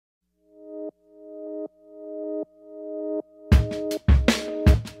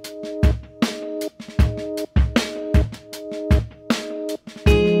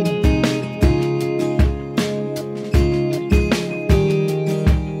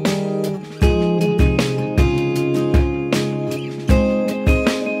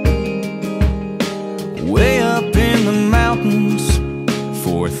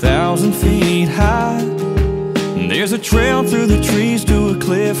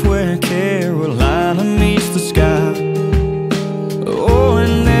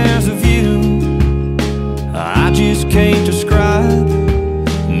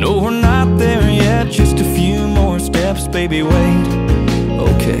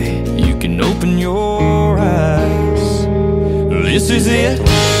This is it,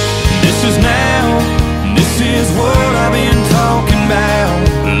 this is now, this is what I've been talking about.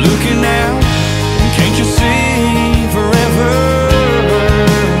 Looking out, can't you see forever?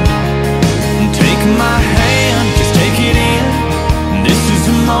 Take my hand, just take it in. This is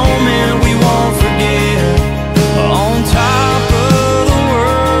a moment we won't forget. On top of the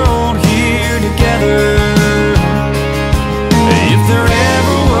world, here together. If there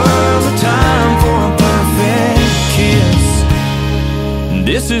ever was a time for a perfect kiss,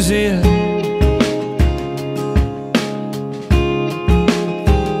 this is it.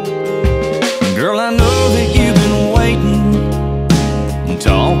 Girl, I know that you've been waiting,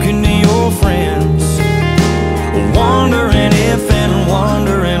 talking to your friends, wondering if and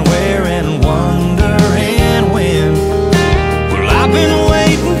wondering where and wondering when. Well, I've been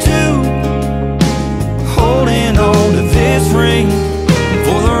waiting too, holding on to this ring,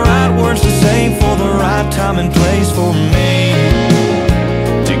 for the right words to say, for the right time and place for me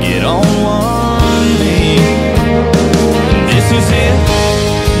to get on one knee. This is it,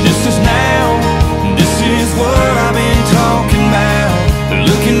 this is now, this is what I've been talking about.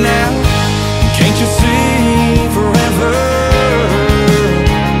 Looking out, can't you see forever?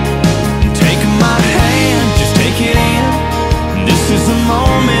 Take my hand, just take it in. This is a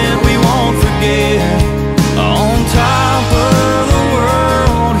moment we won't forget. On top of the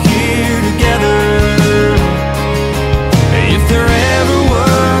world, here together. If there ever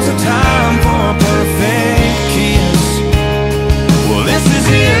was a time for a perfect kiss, well, this is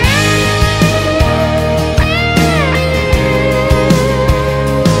it.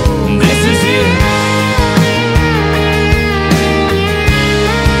 This is it.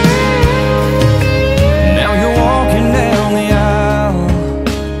 Now you're walking down the aisle,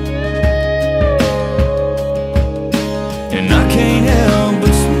 and I can't help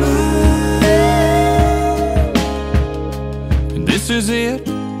but smile. This is it,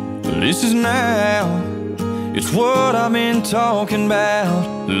 this is now, it's what I've been talking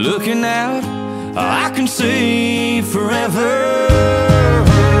about. Looking out, I can see forever.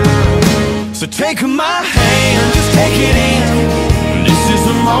 So take my hand, just take it in. This is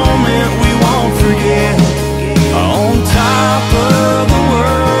a moment we won't forget. On top of the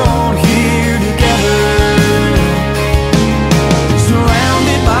world, here together.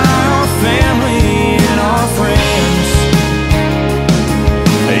 Surrounded by our family and our friends.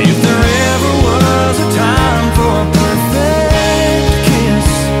 If there ever was a time for a perfect kiss,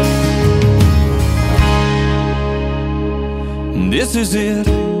 this is it.